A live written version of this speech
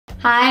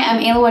Hi, I'm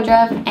Ayla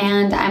Woodruff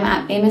and I'm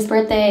at Famous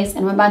Birthdays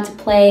and I'm about to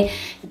play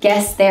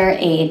Guess Their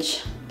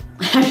Age.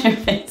 I'm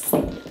nervous.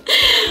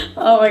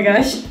 Oh my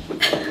gosh.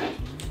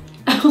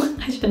 Oh,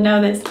 I should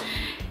know this.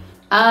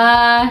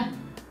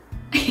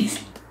 Is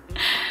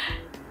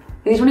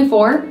he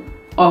 24?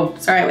 Oh,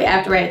 sorry, wait, I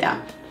have to write it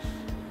down.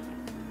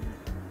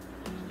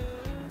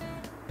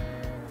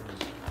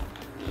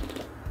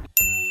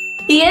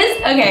 He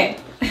is? Okay.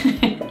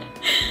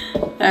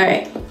 All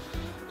right.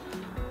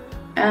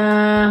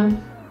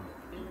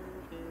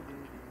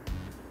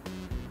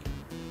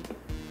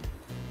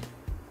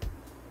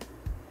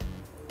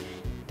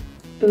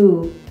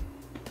 Ooh.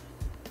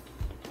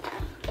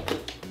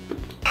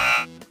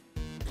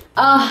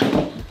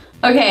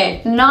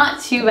 Okay,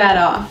 not too bad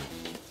off.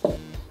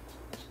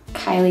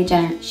 Kylie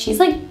Jenner, she's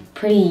like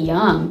pretty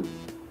young,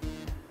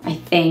 I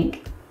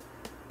think.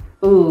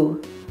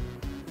 Ooh.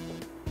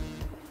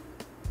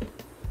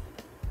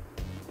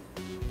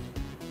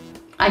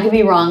 I could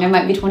be wrong, I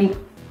might be 20.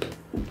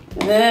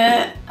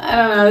 I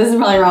don't know, this is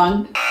probably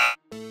wrong.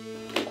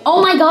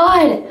 Oh my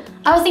God,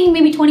 I was thinking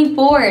maybe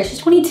 24, she's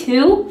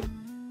 22?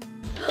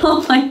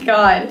 Oh my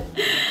God,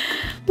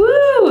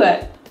 woo!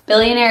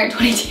 Billionaire at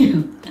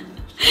 22.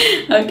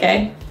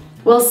 Okay.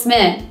 Will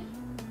Smith.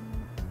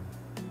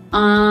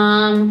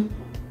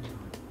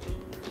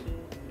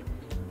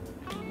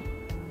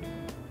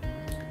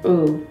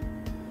 Ooh.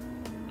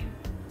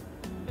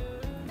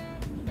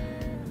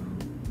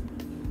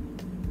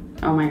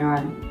 Oh my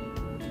God.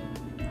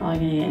 Probably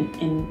gonna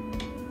get in.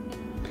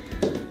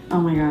 Oh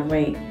my God,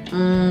 wait.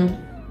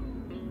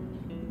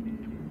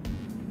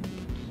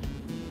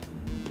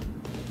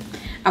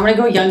 I'm gonna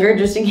go younger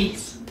just in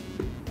case.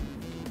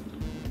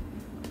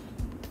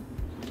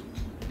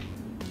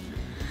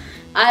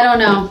 I don't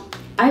know.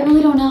 I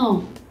really don't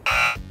know.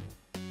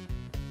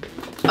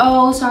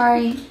 Oh,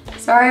 sorry.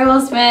 Sorry,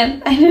 Will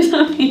Smith. I did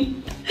not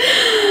mean.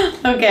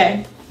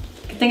 Okay.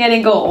 Good thing I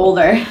didn't go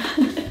older.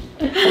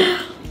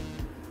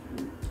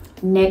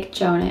 Nick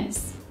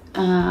Jonas.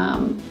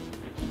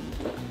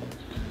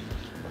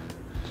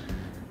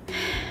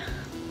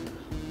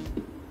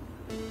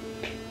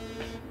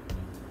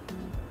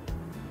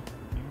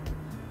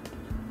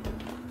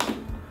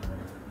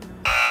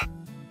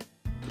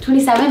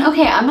 27?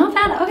 Okay, I'm not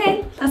bad.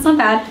 Okay, that's not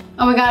bad.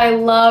 Oh my God, I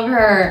love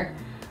her.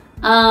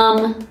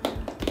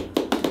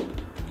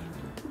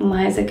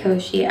 Liza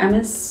Koshy, I'm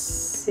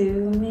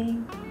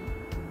assuming.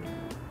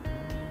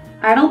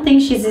 I don't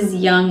think she's as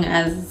young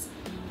as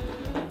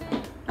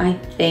I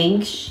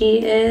think she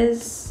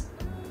is.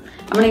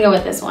 I'm gonna go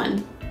with this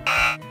one.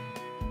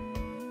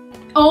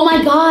 Oh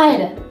my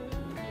God.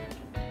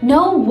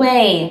 No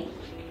way.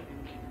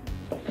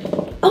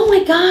 Oh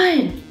my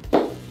God.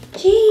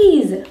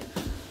 Jeez.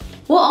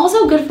 Well,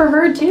 also good for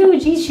her too.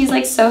 Geez, she's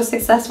like so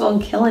successful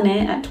and killing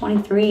it at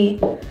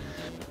 23.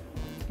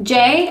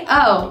 Jay?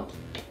 Oh,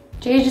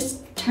 Jay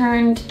just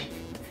turned.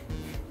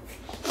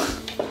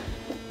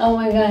 Oh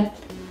my God.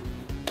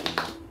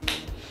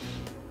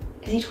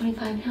 Is he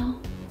 25 now?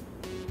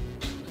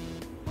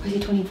 Or is he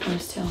 24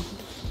 still?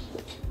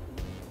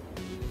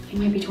 He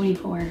might be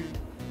 24,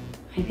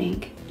 I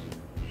think.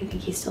 I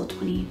think he's still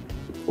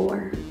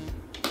 24.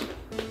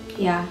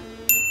 Yeah.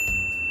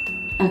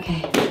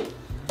 Okay.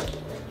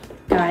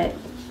 Got it.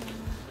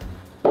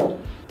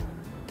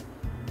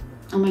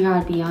 Oh my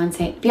God,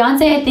 Beyonce.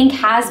 Beyonce, I think,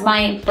 has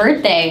my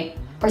birthday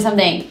or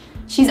something.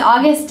 She's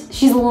August,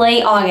 she's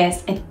late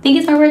August. I think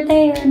it's my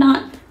birthday or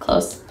not.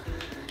 Close.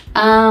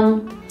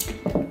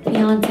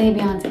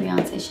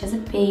 Beyonce. She has a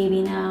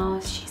baby now.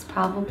 She's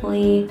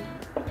probably...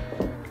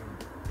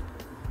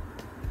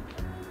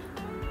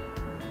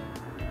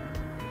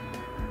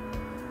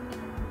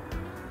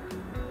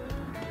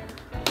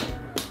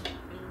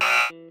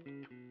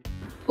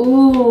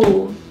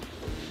 Ooh.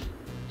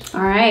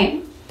 All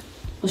right.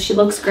 Well, she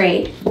looks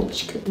great.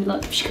 She could be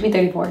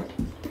 34.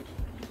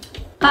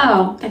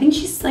 Oh, I think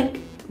she's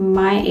like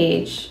my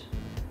age.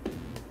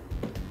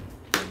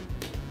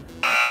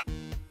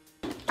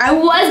 I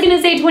was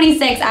gonna say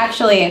 26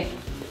 actually.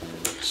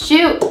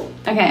 Shoot.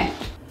 Okay.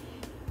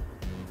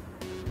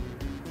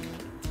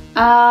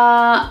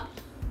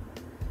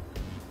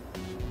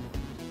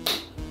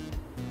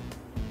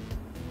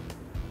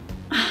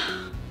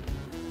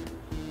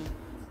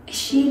 Is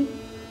she?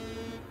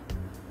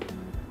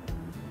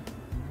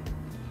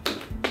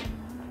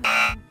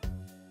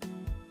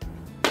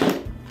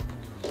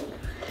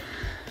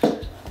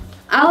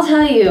 I'll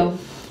tell you,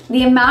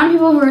 the amount of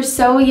people who are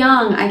so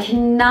young, I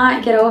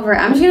cannot get over it.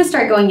 I'm just gonna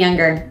start going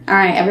younger. All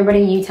right, everybody,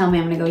 you tell me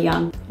I'm gonna go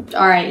young.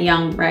 All right,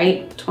 young,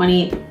 right?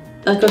 20,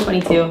 let's go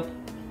 22.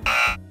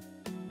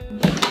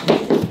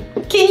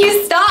 Can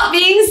you stop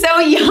being so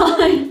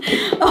young?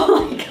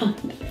 Oh my God.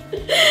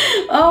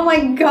 Oh my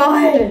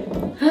God.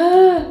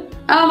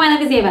 Oh, my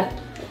luck is Ava.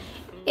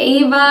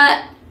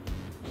 Ava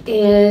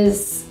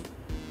is...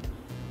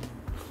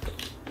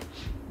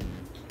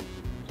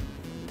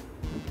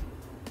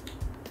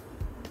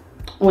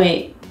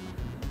 Wait.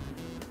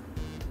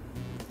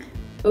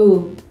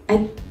 Ooh,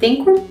 I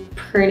think we're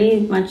pretty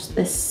much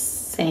the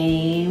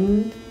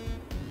same.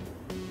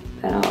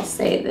 Then I'll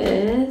say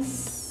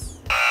this.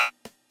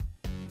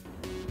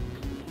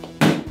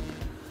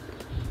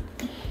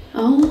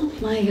 Oh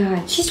my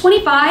God, she's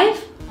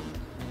 25?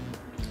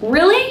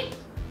 Really?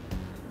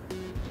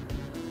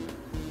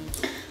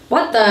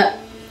 What the?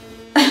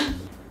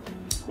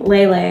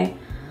 Lele.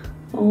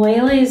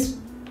 Lele's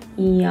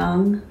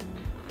young.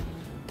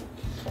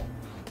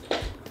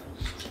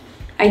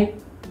 I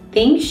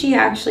think she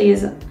actually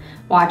is,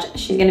 watch,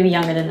 she's gonna be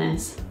younger than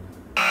this.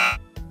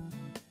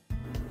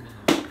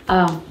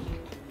 Oh,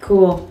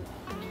 cool,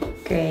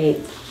 great.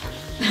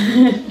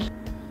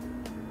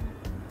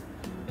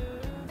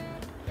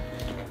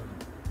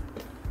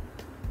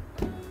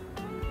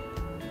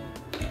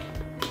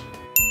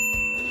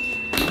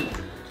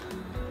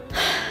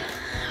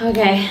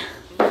 Okay.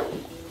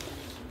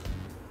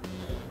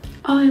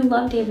 Oh, I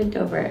love David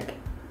Dobrik.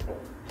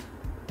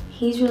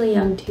 He's really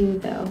young too,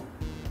 though.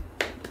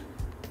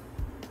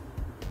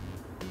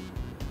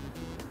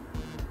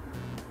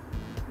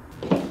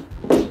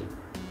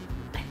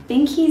 I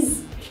think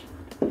he's,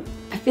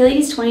 I feel like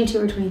he's 22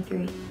 or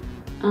 23.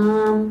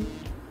 I'm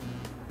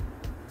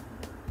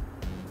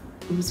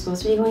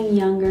supposed to be going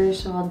younger,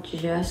 so I'll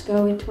just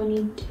go with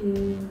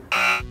 22.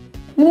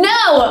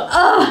 No!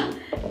 Ugh!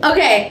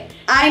 Okay,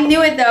 I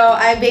knew it though.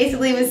 I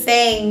basically was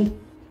saying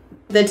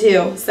the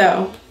 2,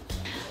 so.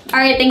 All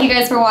right, thank you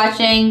guys for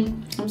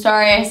watching. I'm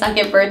sorry I suck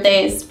at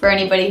birthdays for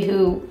anybody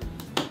who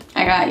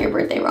I got your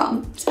birthday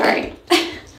wrong. Sorry.